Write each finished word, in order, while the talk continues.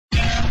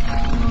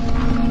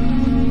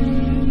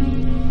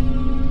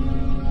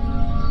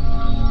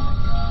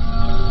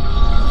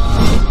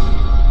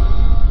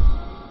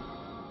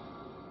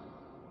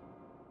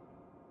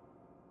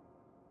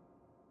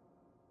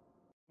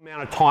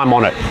amount of time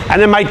on it,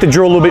 and then make the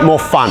drill a little bit more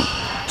fun.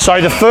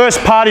 So the first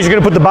part is you're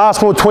going to put the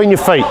basketball between your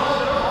feet.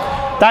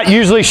 That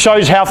usually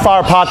shows how far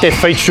apart their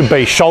feet should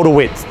be, shoulder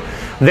width.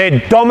 Their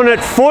dominant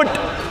foot,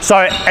 so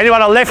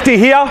anyone a lefty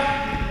here?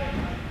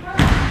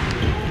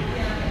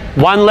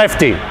 One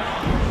lefty.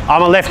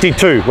 I'm a lefty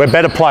too, we're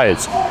better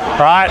players.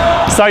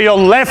 Right? So your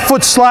left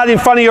foot slightly in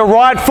front of your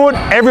right foot,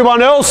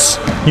 everyone else,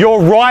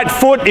 your right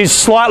foot is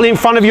slightly in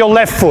front of your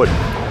left foot.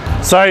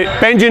 So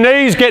bend your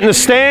knees, get in the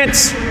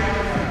stance.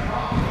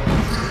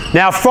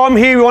 Now from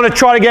here we want to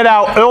try to get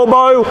our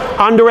elbow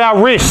under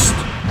our wrist.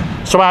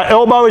 So our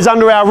elbow is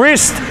under our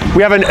wrist,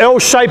 we have an L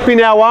shape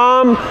in our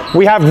arm,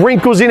 we have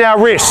wrinkles in our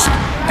wrist.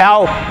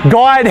 Our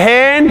guide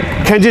hand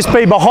can just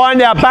be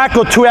behind our back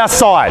or to our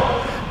side.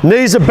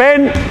 Knees are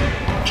bent,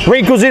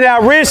 wrinkles in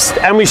our wrist,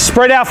 and we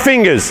spread our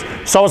fingers.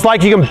 So it's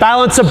like you can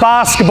balance a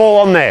basketball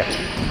on there.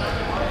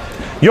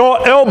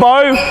 Your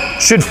elbow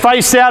should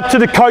face out to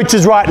the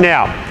coaches right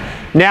now.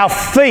 Now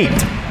feet,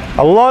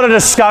 a lot of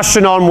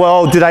discussion on,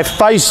 well, do they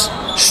face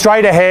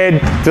straight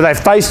ahead? Do they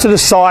face to the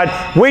side?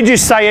 We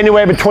just say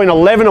anywhere between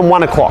 11 and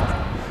 1 o'clock.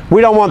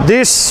 We don't want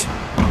this,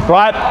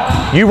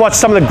 right? You watch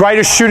some of the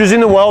greatest shooters in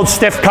the world.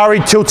 Steph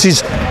Curry tilts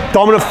his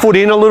dominant foot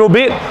in a little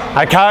bit,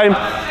 okay?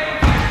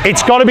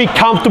 It's got to be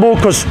comfortable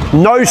because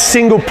no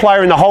single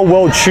player in the whole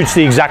world shoots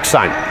the exact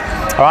same.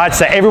 All right,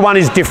 so everyone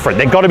is different.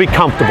 They've got to be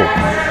comfortable.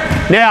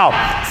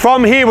 Now,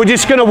 from here, we're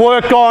just going to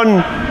work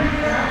on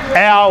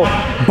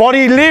our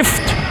body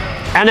lift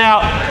and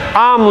our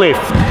arm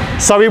lift.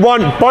 So we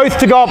want both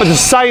to go up at the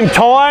same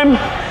time,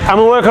 and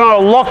we're working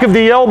on a lock of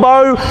the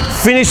elbow,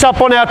 finish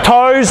up on our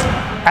toes,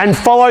 and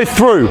follow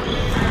through.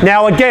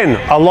 Now again,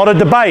 a lot of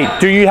debate.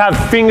 Do you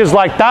have fingers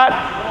like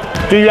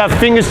that? Do you have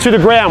fingers to the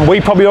ground?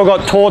 We probably all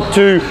got taught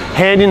to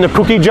hand in the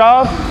cookie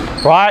jar,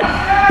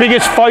 right?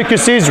 Biggest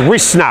focus is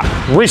wrist snap.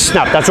 Wrist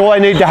snap, that's all they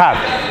need to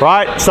have,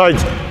 right? So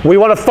we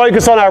want to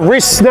focus on our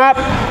wrist snap.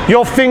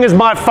 Your fingers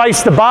might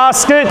face the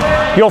basket.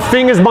 Your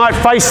fingers might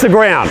face the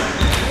ground.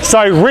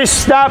 So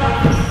wrist snap,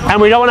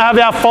 and we don't want to have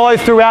our follow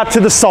through out to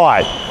the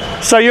side.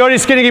 So you're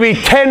just going to give me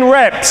 10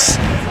 reps.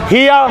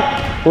 Here,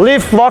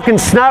 lift, lock and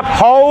snap,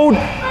 hold,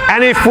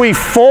 and if we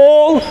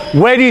fall,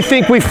 where do you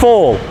think we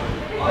fall?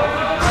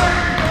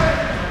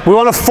 We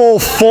want to fall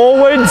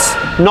forwards,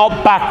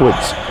 not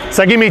backwards.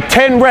 So give me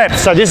 10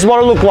 reps. So this is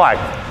what it looks like.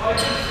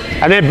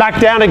 And then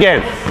back down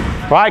again.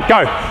 Right,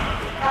 go.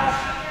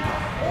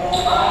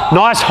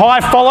 Nice high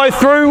follow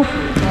through.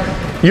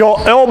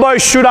 Your elbow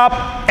should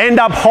end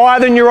up higher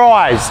than your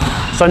eyes.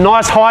 So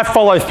nice high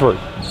follow through.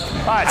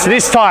 All right, so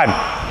this time,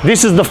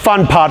 this is the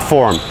fun part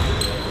for them.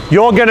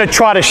 You're going to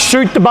try to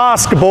shoot the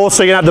basketball,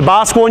 so you're going to have the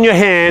basketball in your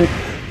hand.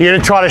 You're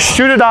going to try to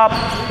shoot it up.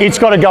 It's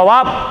got to go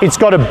up. It's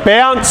got to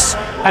bounce,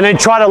 and then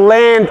try to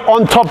land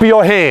on top of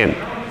your hand.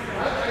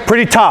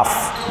 Pretty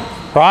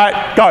tough. Right?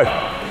 Go.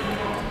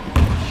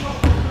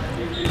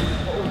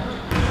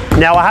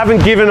 Now, I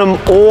haven't given them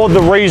all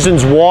the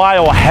reasons why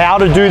or how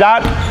to do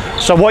that.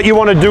 So what you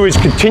want to do is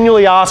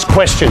continually ask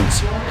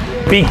questions.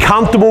 Be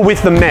comfortable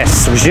with the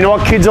mess. Because you know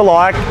what kids are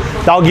like?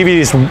 They'll give you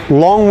this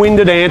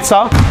long-winded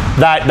answer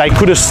that they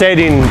could have said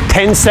in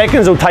 10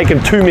 seconds. It'll take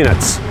them 2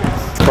 minutes.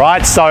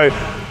 Right? So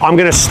I'm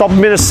going to stop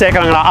them in a second.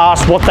 I'm going to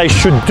ask what they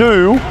should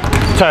do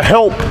to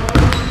help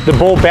the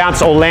ball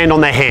bounce or land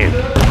on their hand.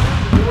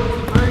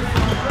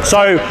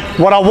 So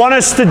what I want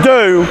us to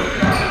do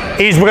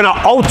is we're going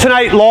to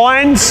alternate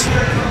lines.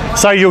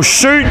 So you'll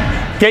shoot,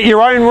 get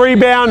your own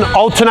rebound,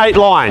 alternate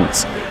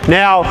lines.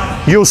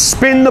 Now you'll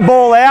spin the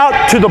ball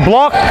out to the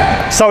block.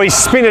 So we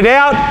spin it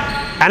out.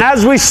 And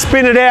as we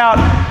spin it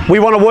out, we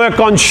want to work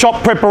on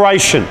shot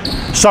preparation.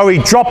 So we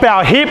drop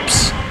our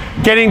hips,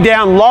 getting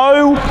down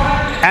low,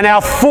 and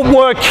our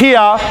footwork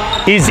here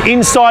is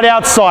inside,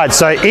 outside.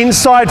 So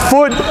inside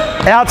foot,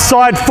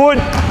 outside foot,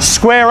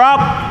 square up,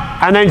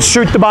 and then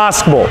shoot the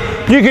basketball.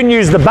 You can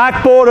use the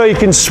backboard or you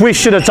can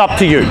swish it, it's up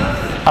to you.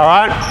 All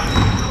right?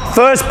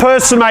 First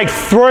person make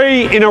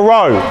 3 in a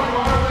row.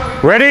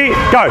 Ready?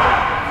 Go.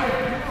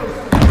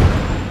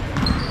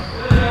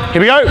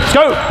 Here we go, let's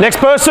go. Next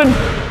person.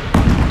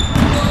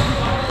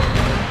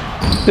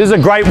 This is a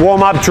great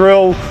warm-up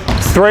drill.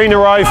 3 in a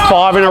row,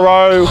 5 in a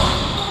row.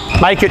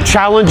 Make it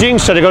challenging,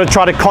 so they've got to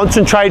try to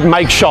concentrate and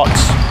make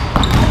shots.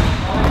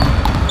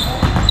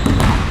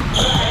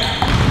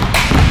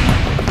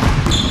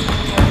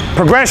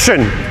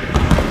 Progression.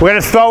 We're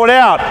going to throw it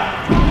out.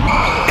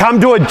 Come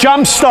to a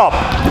jump stop.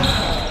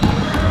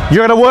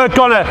 You're going to work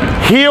on a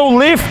heel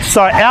lift,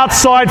 so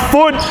outside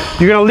foot.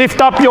 You're going to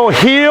lift up your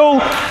heel,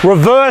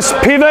 reverse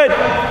pivot,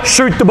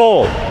 shoot the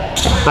ball.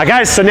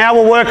 Okay, so now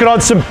we're working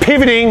on some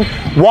pivoting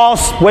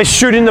whilst we're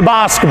shooting the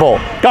basketball.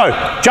 Go,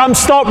 jump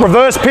stop,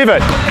 reverse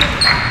pivot.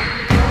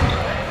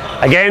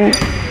 Again,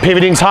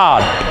 pivoting's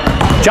hard.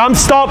 Jump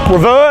stop,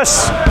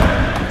 reverse.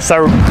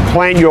 So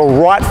plant your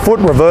right foot,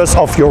 reverse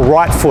off your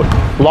right foot.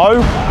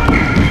 Low,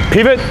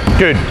 pivot,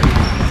 good.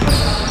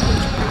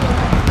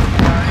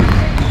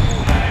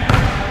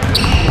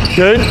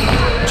 Good.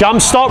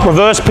 Jump stop,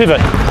 reverse pivot.